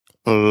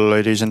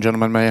Ladies and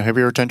gentlemen, may I have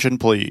your attention,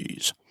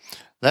 please?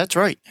 That's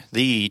right.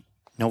 The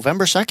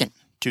November 2nd,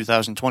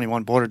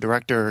 2021 Board of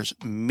Directors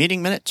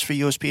meeting minutes for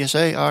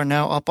USPSA are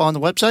now up on the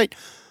website.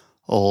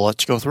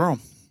 Let's go through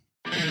them.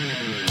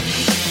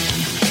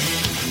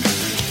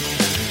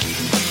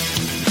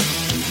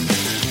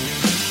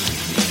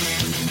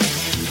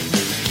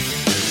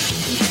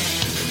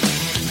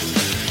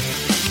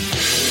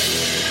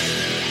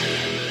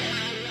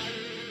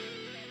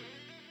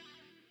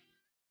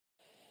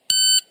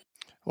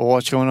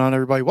 What's going on,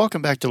 everybody?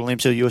 Welcome back to the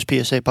Lamsdale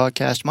USPSA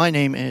podcast. My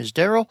name is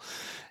Daryl,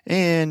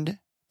 and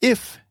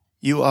if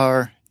you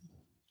are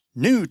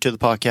new to the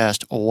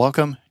podcast,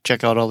 welcome.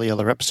 Check out all the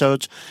other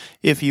episodes.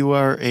 If you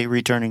are a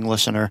returning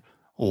listener,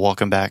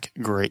 welcome back.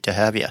 Great to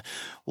have you.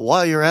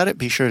 While you're at it,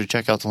 be sure to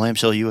check out the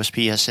Lamsdale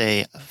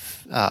USPSA,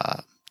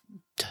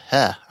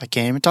 I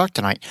can't even talk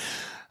tonight,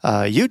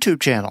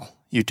 YouTube channel,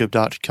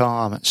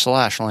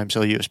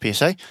 youtube.com/Lamsdale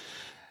USPSA.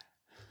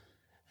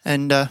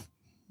 And,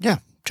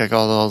 check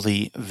out all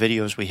the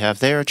videos we have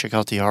there. Check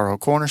out the RO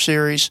Corner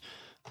series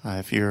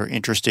if you're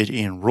interested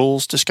in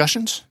rules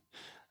discussions,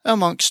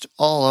 amongst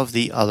all of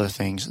the other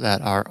things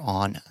that are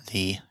on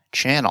the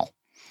channel.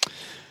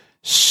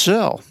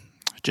 So,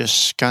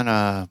 just kind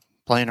of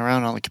playing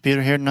around on the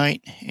computer here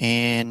tonight,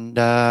 and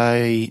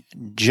I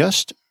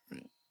just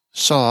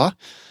saw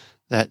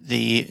that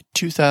the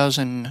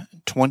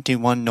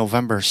 2021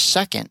 November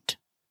 2nd,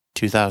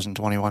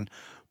 2021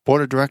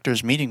 Board of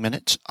Directors meeting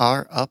minutes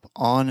are up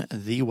on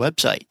the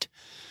website.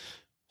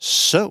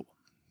 So,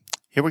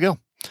 here we go.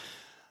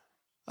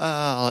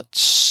 Let's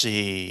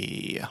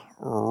see.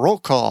 Roll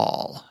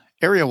call.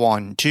 Area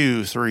 1,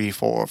 2, 3,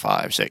 4,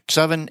 5, 6,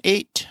 7,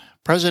 8.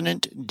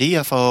 President,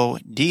 DFO,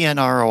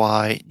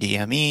 DNROI,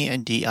 DME,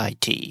 and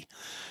DIT.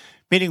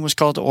 Meeting was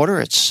called to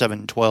order at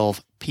 7:12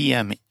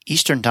 p.m.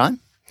 Eastern Time.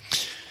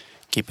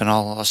 Keeping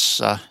all of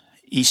us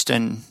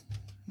Eastern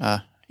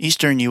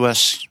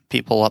U.S.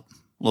 people up a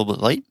little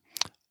bit late.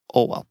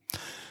 Oh, well.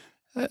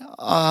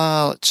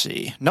 Let's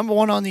see. Number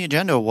one on the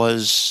agenda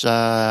was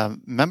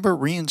member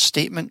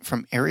reinstatement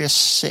from Area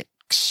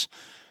 6.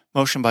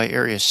 Motion by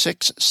Area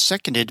 6,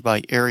 seconded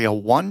by Area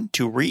 1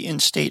 to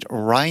reinstate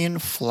Ryan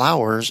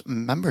Flowers'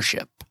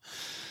 membership.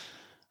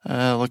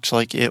 Looks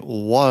like it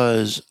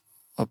was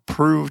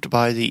approved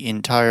by the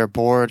entire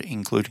board,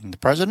 including the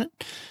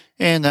president,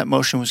 and that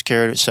motion was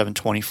carried at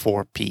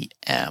 7:24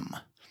 p.m.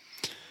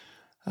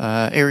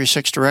 Area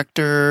 6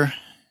 director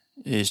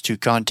is to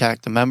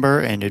contact the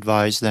member and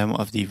advise them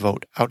of the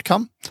vote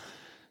outcome.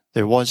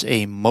 There was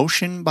a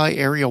motion by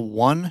Area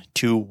 1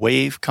 to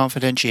waive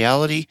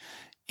confidentiality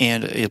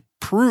and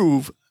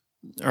approve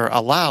or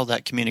allow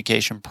that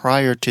communication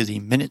prior to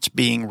the minutes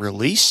being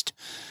released.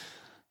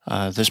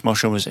 This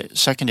motion was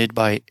seconded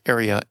by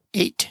Area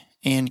 8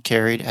 and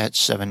carried at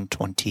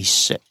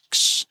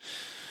 7:26.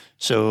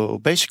 So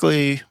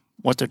basically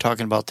what they're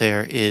talking about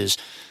there is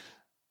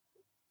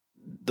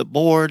the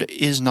board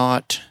is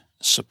not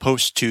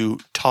supposed to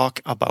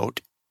talk about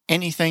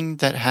anything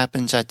that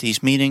happens at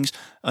these meetings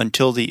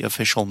until the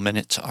official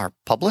minutes are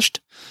published.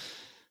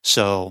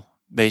 So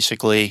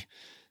basically,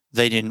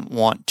 they didn't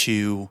want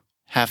to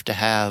have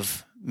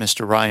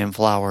Mr. Ryan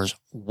Flowers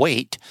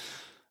wait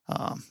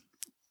a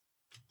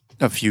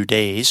few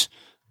days.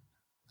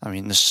 I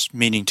mean, this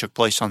meeting took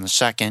place on the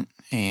 2nd,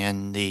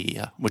 and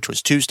which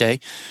was Tuesday.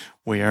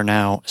 We are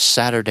now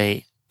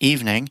Saturday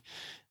evening,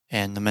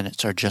 and the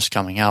minutes are just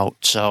coming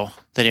out. So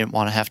they didn't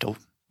want to have to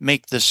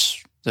make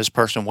this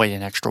person wait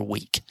an extra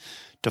week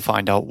to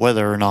find out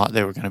whether or not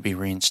they were going to be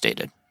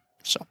reinstated.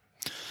 So,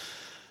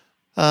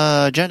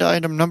 agenda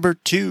item number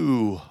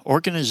 2,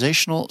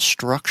 organizational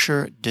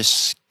structure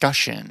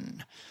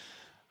discussion.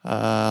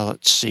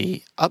 Let's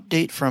see.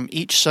 Update from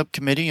each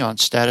subcommittee on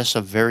status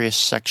of various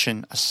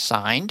section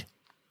assigned.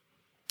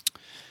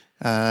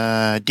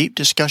 Deep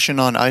discussion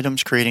on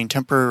items creating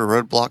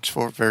temporary roadblocks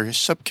for various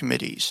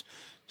subcommittees.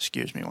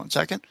 Excuse me one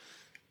second.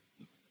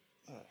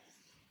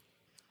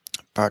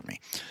 Pardon me.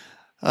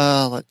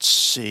 Let's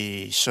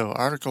see. So,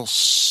 Article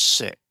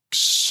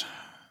 6.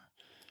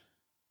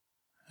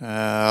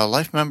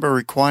 Life member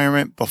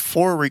requirement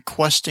before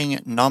requesting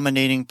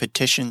nominating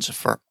petitions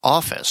for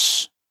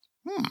office.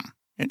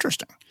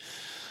 Interesting.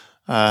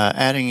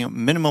 Adding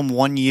minimum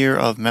 1 year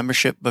of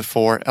membership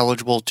before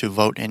eligible to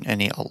vote in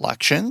any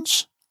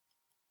elections.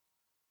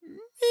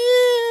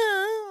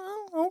 Yeah,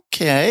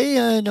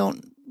 okay. I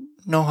don't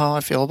know how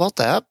I feel about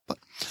that, but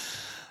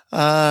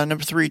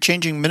number 3,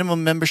 changing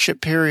minimum membership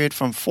period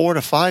from 4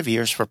 to 5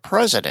 years for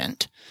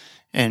president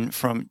and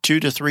from 2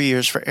 to 3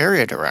 years for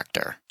area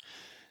director.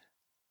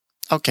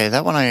 Okay,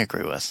 that one I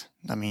agree with.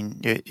 I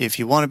mean, if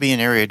you want to be an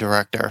area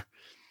director,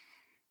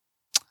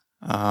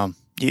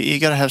 you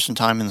got to have some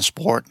time in the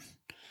sport.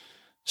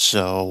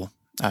 So,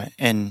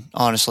 and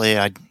honestly,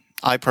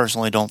 I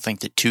personally don't think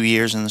that 2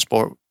 years in the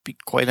sport would be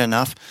quite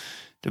enough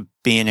to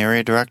be an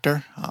area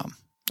director.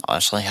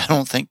 Honestly, I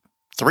don't think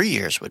 3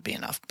 years would be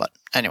enough, but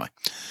anyway.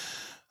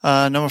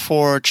 Number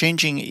 4,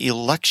 changing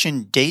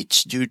election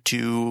dates due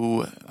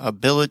to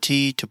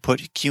ability to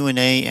put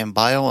Q&A and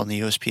bio on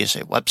the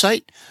USPSA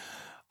website.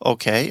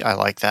 Okay, I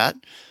like that.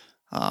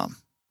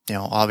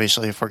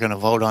 Obviously, if we're going to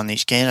vote on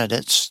these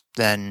candidates,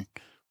 then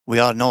we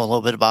ought to know a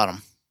little bit about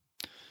them.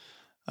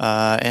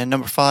 And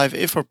number 5,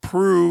 if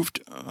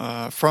approved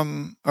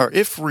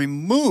if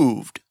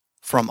removed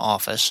from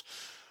office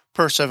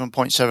per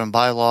 7.7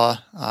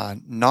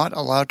 bylaw, not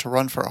allowed to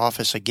run for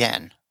office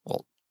again.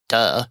 Well,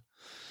 duh.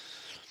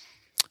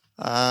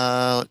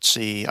 Let's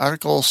see.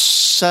 Article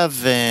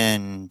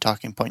 7,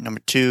 talking point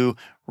number 2,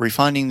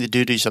 refining the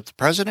duties of the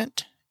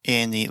president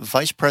and the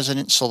vice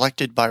president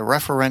selected by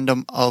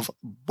referendum of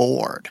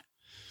board.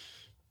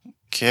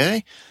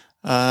 Okay.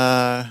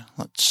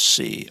 Let's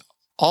see.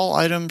 All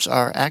items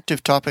are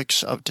active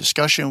topics of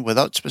discussion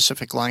without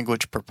specific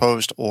language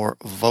proposed or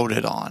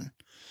voted on.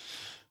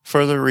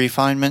 Further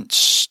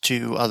refinements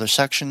to other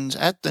sections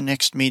at the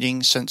next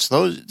meeting, since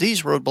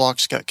these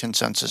roadblocks got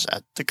consensus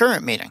at the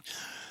current meeting.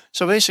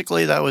 So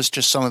basically, that was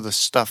just some of the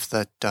stuff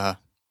that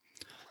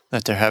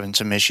they're having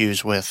some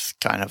issues with,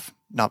 kind of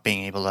not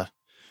being able to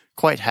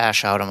quite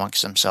hash out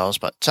amongst themselves,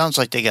 but it sounds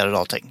like they got it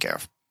all taken care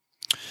of.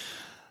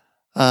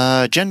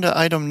 Agenda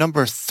item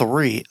number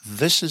 3.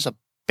 This is a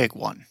big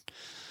one.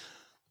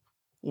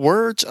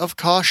 Words of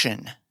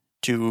caution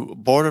to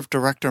Board of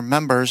Director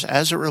members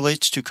as it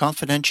relates to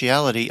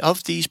confidentiality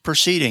of these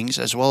proceedings,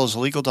 as well as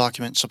legal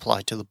documents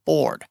supplied to the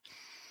board.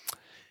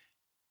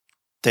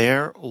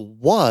 There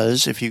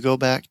was, if you go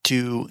back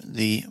to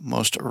the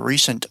most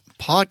recent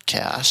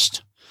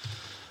podcast,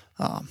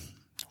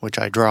 which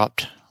I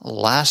dropped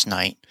last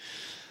night,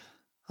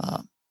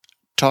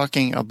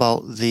 talking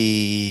about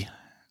the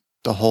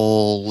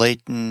whole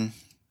Leighton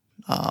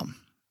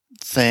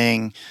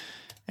thing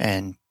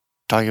and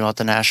talking about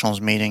the Nationals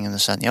meeting and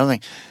this and the other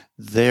thing,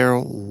 there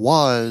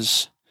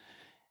was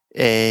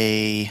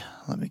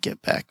let me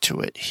get back to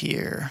it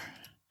here,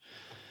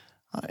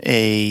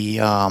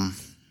 a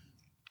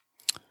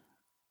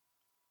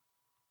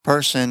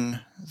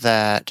person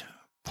that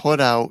put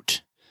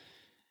out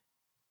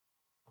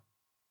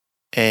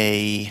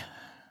a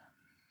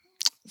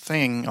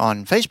thing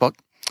on Facebook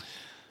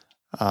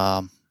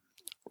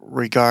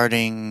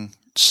regarding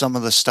some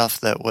of the stuff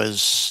that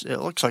was, it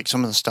looks like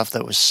some of the stuff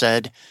that was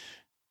said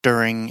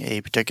during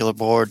a particular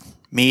board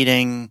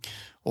meeting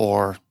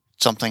or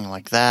something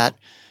like that,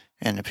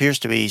 and appears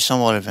to be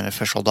somewhat of an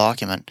official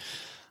document.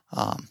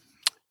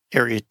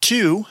 Area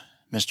 2,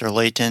 Mr.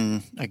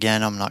 Leighton,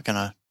 again, I'm not going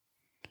to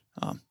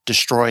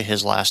destroy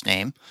his last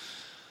name,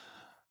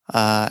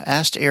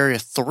 asked Area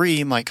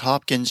 3, Mike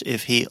Hopkins,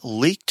 if he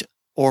leaked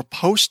or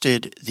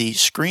posted the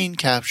screen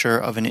capture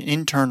of an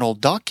internal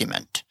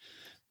document,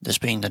 this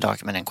being the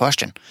document in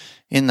question,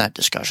 in that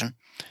discussion.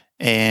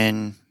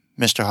 And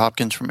Mr.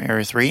 Hopkins from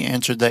Area 3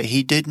 answered that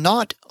he did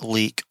not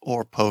leak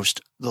or post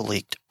the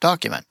leaked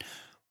document.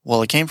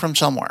 Well, it came from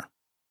somewhere.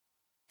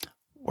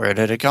 Where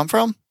did it come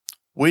from?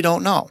 We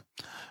don't know.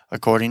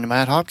 According to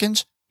Matt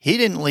Hopkins, he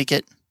didn't leak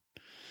it.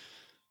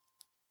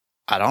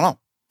 I don't know.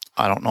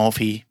 I don't know if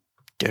he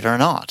did or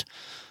not.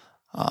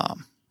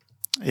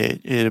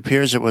 It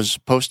appears it was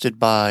posted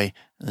by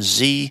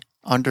Z_USPSA.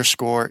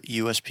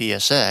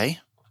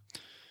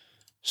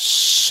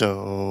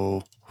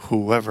 So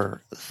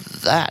whoever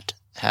that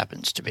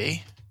happens to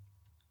be.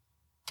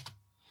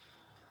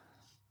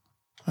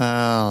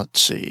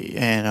 Let's see.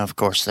 And of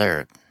course,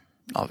 they're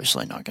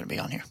obviously not going to be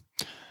on here.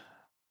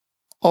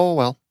 Oh,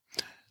 well.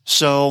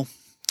 So,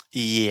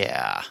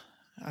 yeah.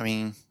 I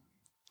mean,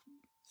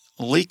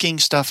 leaking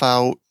stuff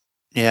out,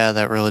 yeah,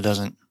 that really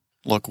doesn't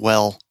look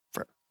well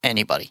for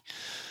anybody.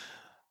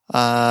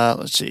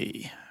 Let's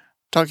see.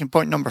 Talking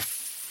point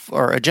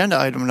agenda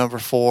item number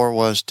 4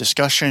 was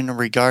discussion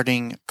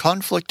regarding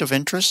conflict of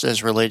interest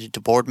as related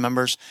to board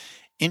members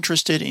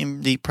interested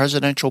in the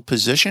presidential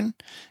position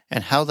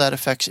and how that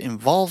affects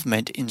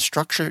involvement in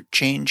structure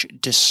change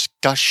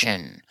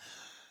discussion.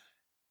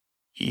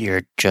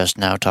 You're just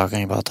now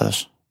talking about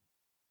this?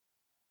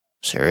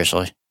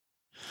 Seriously?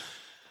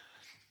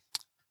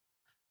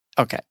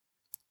 Okay.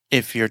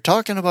 If you're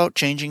talking about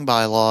changing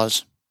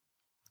bylaws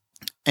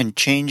and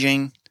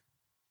changing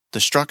the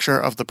structure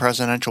of the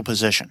presidential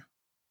position,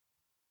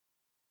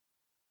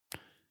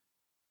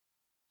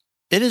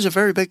 it is a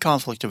very big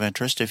conflict of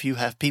interest if you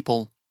have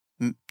people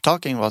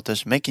talking about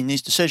this, making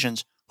these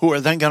decisions, who are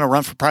then going to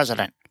run for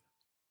president.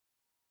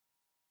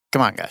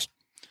 Come on, guys.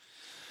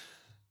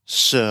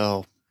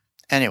 So,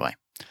 anyway,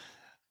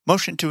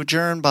 motion to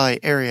adjourn by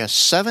Area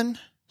 7,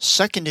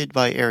 seconded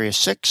by Area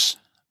 6.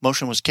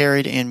 Motion was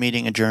carried and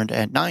meeting adjourned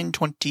at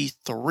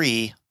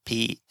 9:23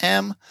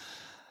 p.m.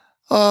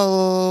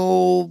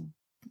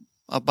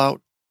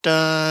 About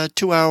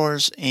 2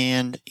 hours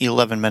and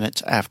 11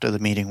 minutes after the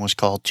meeting was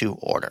called to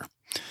order.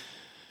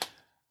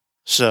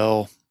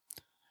 So,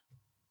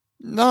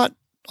 not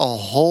a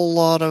whole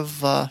lot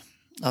of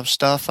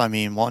stuff. I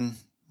mean, one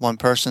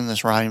person,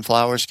 this Ryan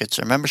Flowers, gets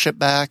their membership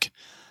back.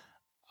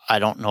 I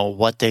don't know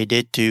what they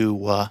did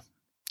to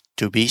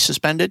be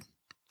suspended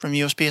from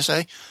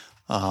USPSA,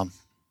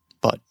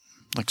 but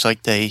looks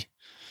like they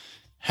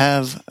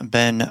have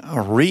been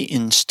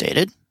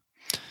reinstated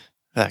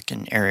back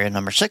in area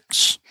number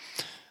 6.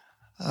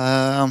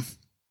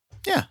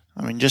 yeah,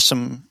 I mean, just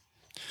some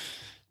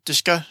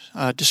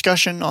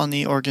discussion on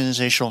the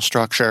organizational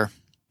structure,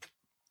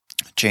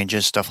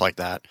 changes, stuff like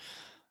that.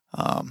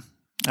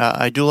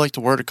 I do like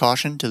the word of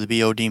caution to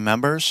the BOD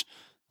members,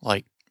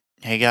 like,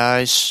 hey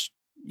guys,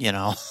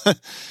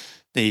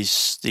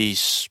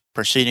 these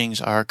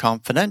proceedings are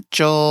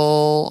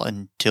confidential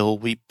until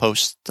we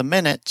post the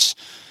minutes.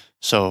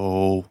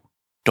 So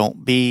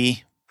don't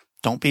be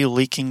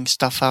leaking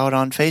stuff out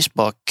on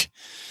Facebook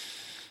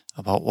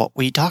about what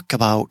we talk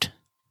about.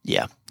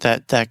 Yeah,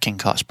 that can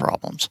cause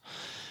problems.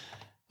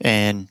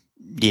 And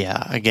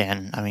yeah,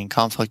 again, I mean,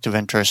 conflict of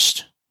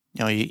interest,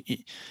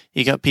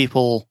 you got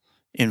people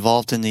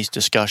involved in these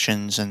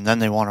discussions and then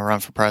they want to run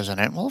for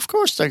president. Well, of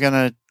course they're going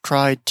to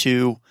try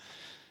to,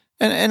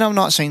 and I'm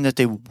not saying that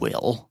they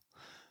will,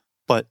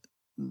 but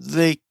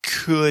they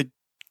could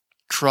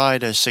try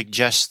to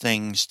suggest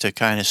things to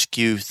kind of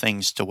skew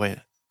things the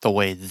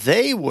way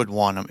they would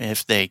want them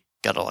if they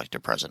got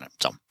elected president.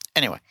 So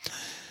anyway,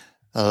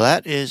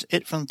 that is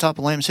it from the top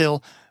of Lamb's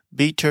Hill.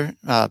 Be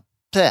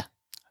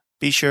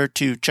sure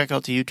to check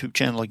out the YouTube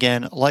channel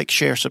again. Like,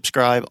 share,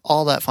 subscribe,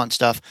 all that fun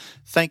stuff.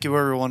 Thank you,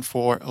 everyone,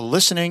 for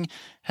listening.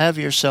 Have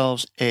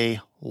yourselves a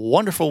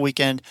wonderful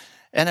weekend.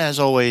 And as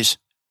always,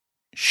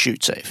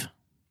 shoot safe.